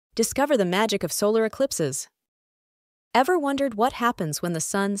Discover the magic of solar eclipses. Ever wondered what happens when the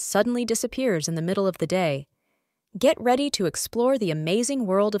sun suddenly disappears in the middle of the day? Get ready to explore the amazing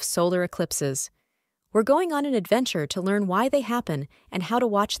world of solar eclipses. We're going on an adventure to learn why they happen and how to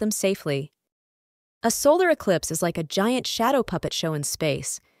watch them safely. A solar eclipse is like a giant shadow puppet show in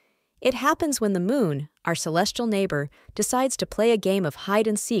space. It happens when the moon, our celestial neighbor, decides to play a game of hide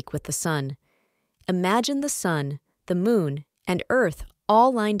and seek with the sun. Imagine the sun, the moon, and Earth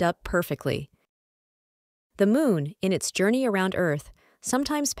all lined up perfectly. The moon, in its journey around Earth,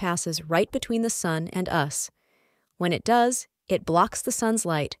 sometimes passes right between the sun and us. When it does, it blocks the sun's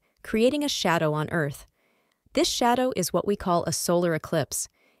light, creating a shadow on Earth. This shadow is what we call a solar eclipse.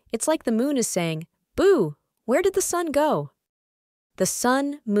 It's like the moon is saying, "Boo! Where did the sun go?" The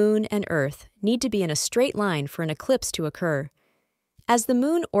sun, moon, and Earth need to be in a straight line for an eclipse to occur. As the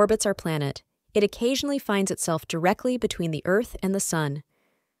moon orbits our planet, it occasionally finds itself directly between the Earth and the sun.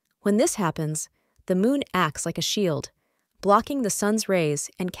 When this happens, the moon acts like a shield, blocking the sun's rays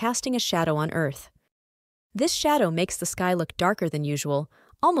and casting a shadow on Earth. This shadow makes the sky look darker than usual,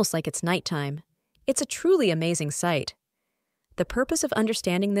 almost like it's nighttime. It's a truly amazing sight. The purpose of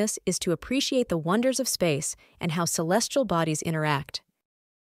understanding this is to appreciate the wonders of space and how celestial bodies interact.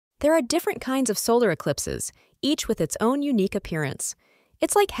 There are different kinds of solar eclipses, each with its own unique appearance.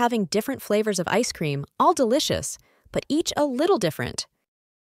 It's like having different flavors of ice cream, all delicious, but each a little different.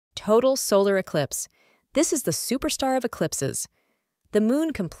 Total solar eclipse. This is the superstar of eclipses. The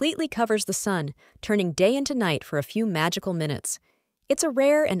moon completely covers the sun, turning day into night for a few magical minutes. It's a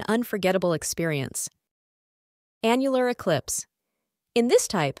rare and unforgettable experience. Annular eclipse. In this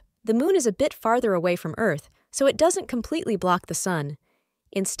type, the moon is a bit farther away from Earth, so it doesn't completely block the sun.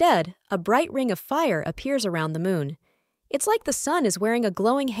 Instead, a bright ring of fire appears around the moon. It's like the sun is wearing a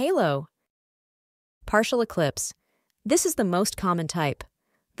glowing halo. Partial eclipse. This is the most common type.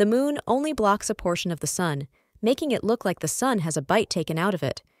 The moon only blocks a portion of the sun, making it look like the sun has a bite taken out of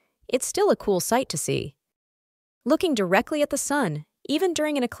it. It's still a cool sight to see. Looking directly at the sun, even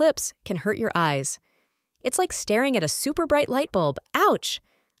during an eclipse, can hurt your eyes. It's like staring at a super bright light bulb. Ouch!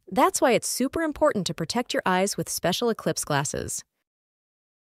 That's why it's super important to protect your eyes with special eclipse glasses.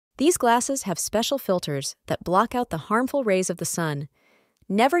 These glasses have special filters that block out the harmful rays of the sun.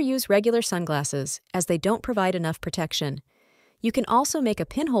 Never use regular sunglasses, as they don't provide enough protection. You can also make a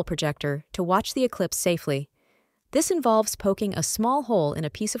pinhole projector to watch the eclipse safely. This involves poking a small hole in a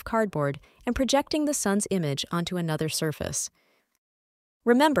piece of cardboard and projecting the sun's image onto another surface.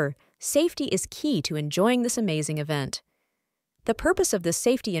 Remember, safety is key to enjoying this amazing event. The purpose of this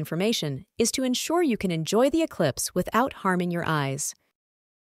safety information is to ensure you can enjoy the eclipse without harming your eyes.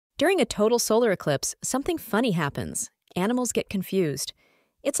 During a total solar eclipse, something funny happens. Animals get confused.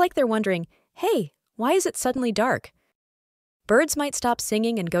 It's like they're wondering, "Hey, why is it suddenly dark?" Birds might stop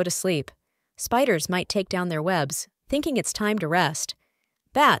singing and go to sleep. Spiders might take down their webs, thinking it's time to rest.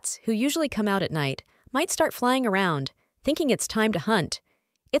 Bats, who usually come out at night, might start flying around, thinking it's time to hunt.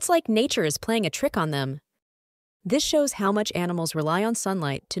 It's like nature is playing a trick on them. This shows how much animals rely on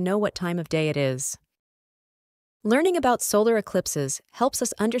sunlight to know what time of day it is. Learning about solar eclipses helps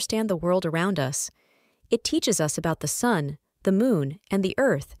us understand the world around us. It teaches us about the sun, the moon, and the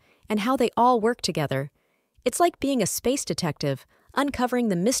Earth, and how they all work together. It's like being a space detective, uncovering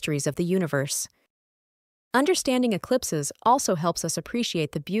the mysteries of the universe. Understanding eclipses also helps us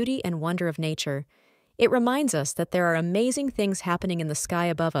appreciate the beauty and wonder of nature. It reminds us that there are amazing things happening in the sky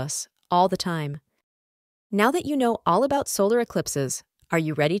above us, all the time. Now that you know all about solar eclipses, are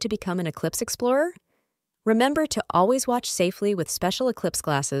you ready to become an eclipse explorer? Remember to always watch safely with special eclipse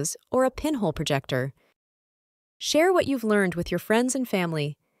glasses or a pinhole projector. Share what you've learned with your friends and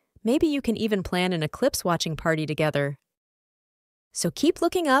family. Maybe you can even plan an eclipse watching party together. So keep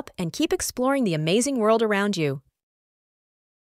looking up and keep exploring the amazing world around you.